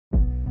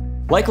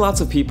Like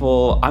lots of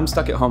people, I'm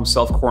stuck at home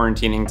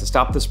self-quarantining to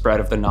stop the spread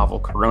of the novel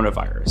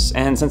coronavirus,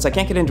 and since I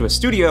can't get into a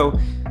studio,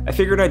 I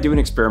figured I'd do an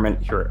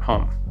experiment here at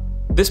home.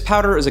 This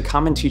powder is a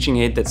common teaching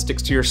aid that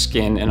sticks to your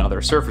skin and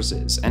other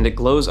surfaces, and it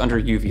glows under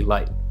UV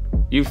light.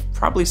 You've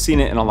probably seen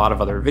it in a lot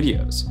of other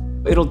videos.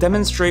 It'll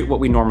demonstrate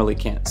what we normally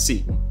can't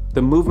see,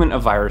 the movement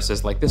of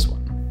viruses like this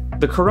one.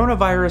 The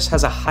coronavirus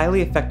has a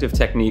highly effective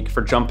technique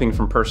for jumping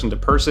from person to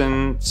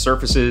person,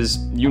 surfaces,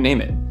 you name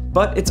it.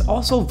 But it's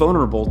also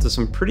vulnerable to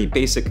some pretty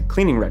basic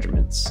cleaning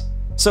regimens.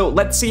 So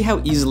let's see how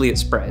easily it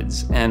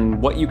spreads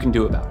and what you can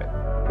do about it.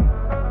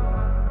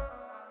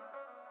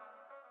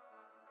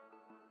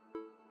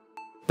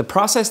 The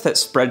process that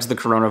spreads the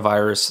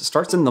coronavirus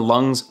starts in the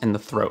lungs and the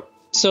throat.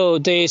 So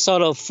they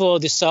sort of fill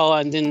the cell,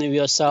 and then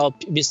your cell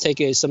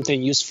mistake is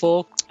something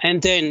useful,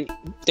 and then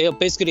they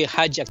basically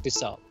hijack the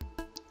cell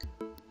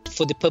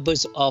for the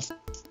purpose of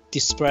the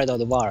spread of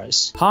the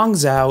virus. Hong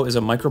Zhao is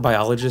a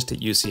microbiologist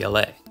at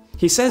UCLA.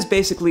 He says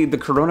basically the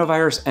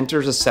coronavirus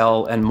enters a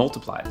cell and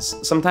multiplies,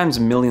 sometimes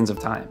millions of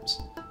times.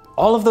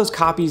 All of those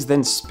copies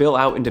then spill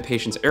out into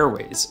patients'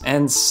 airways,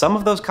 and some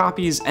of those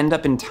copies end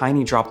up in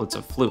tiny droplets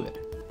of fluid.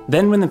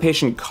 Then when the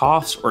patient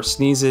coughs or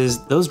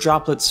sneezes, those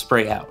droplets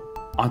spray out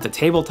onto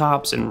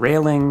tabletops and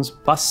railings,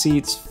 bus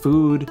seats,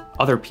 food,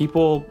 other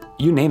people,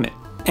 you name it.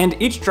 And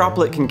each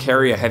droplet can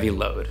carry a heavy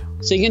load.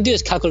 So you can do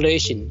this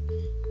calculation.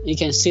 You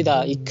can see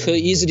that it could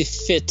easily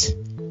fit,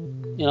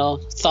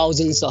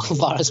 thousands of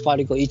virus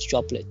particles each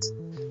droplet.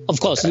 Of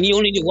course, you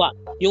only need one.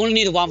 You only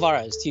need one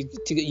virus to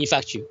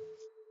infect you.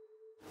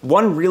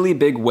 One really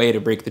big way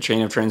to break the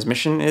chain of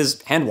transmission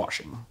is hand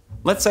washing.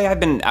 Let's say I've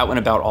been out and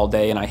about all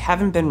day and I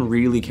haven't been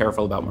really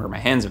careful about where my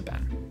hands have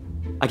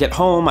been. I get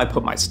home, I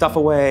put my stuff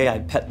away, I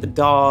pet the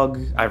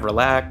dog, I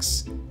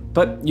relax.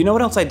 But you know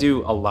what else I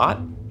do a lot?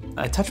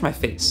 I touch my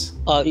face.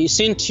 You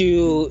seem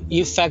to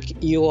infect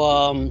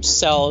your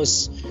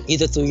cells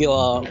either through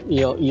your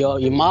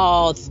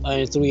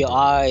mouth, through your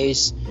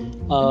eyes,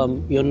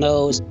 your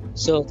nose.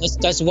 So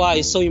that's why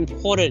it's so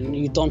important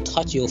you don't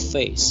touch your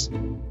face.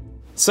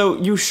 So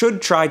you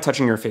should try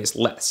touching your face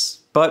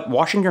less, but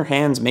washing your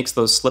hands makes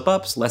those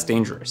slip-ups less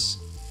dangerous.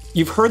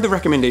 You've heard the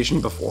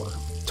recommendation before,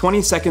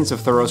 20 seconds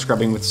of thorough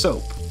scrubbing with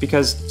soap,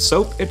 because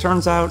soap, it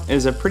turns out,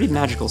 is a pretty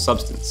magical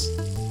substance.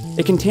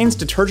 It contains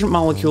detergent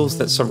molecules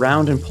that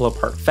surround and pull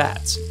apart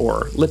fats,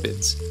 or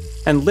lipids.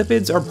 And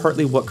lipids are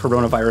partly what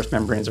coronavirus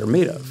membranes are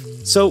made of.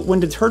 So when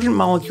detergent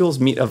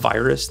molecules meet a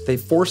virus, they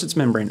force its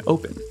membrane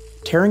open,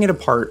 tearing it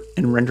apart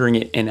and rendering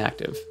it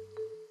inactive.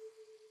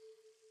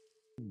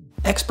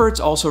 Experts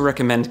also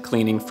recommend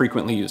cleaning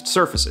frequently used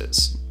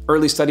surfaces.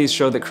 Early studies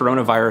show that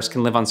coronavirus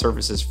can live on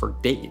surfaces for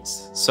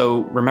days.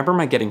 So remember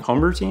my getting home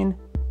routine?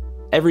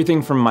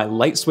 Everything from my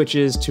light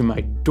switches to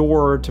my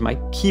door to my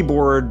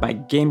keyboard, my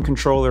game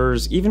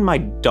controllers, even my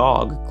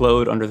dog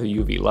glowed under the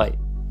UV light.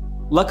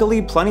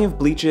 Luckily, plenty of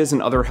bleaches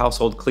and other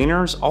household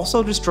cleaners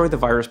also destroy the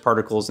virus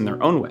particles in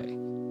their own way.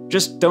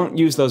 Just don't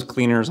use those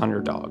cleaners on your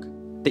dog.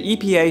 The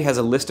EPA has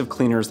a list of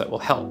cleaners that will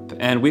help,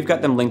 and we've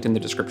got them linked in the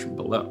description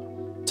below.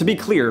 To be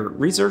clear,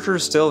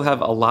 researchers still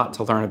have a lot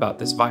to learn about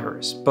this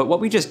virus, but what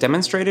we just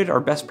demonstrated are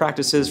best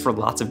practices for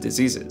lots of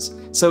diseases.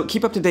 So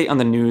keep up to date on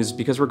the news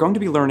because we're going to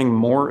be learning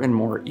more and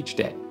more each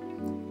day.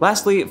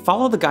 Lastly,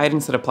 follow the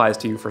guidance that applies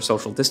to you for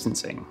social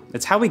distancing.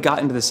 It's how we got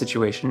into this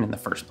situation in the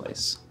first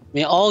place.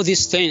 All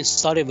these things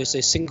started with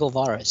a single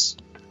virus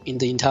in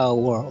the entire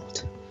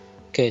world.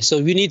 Okay, so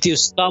we need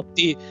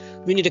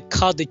to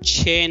cut the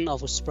chain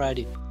of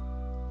spreading.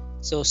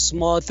 So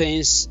small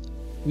things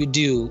we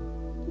do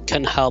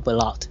can help a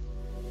lot.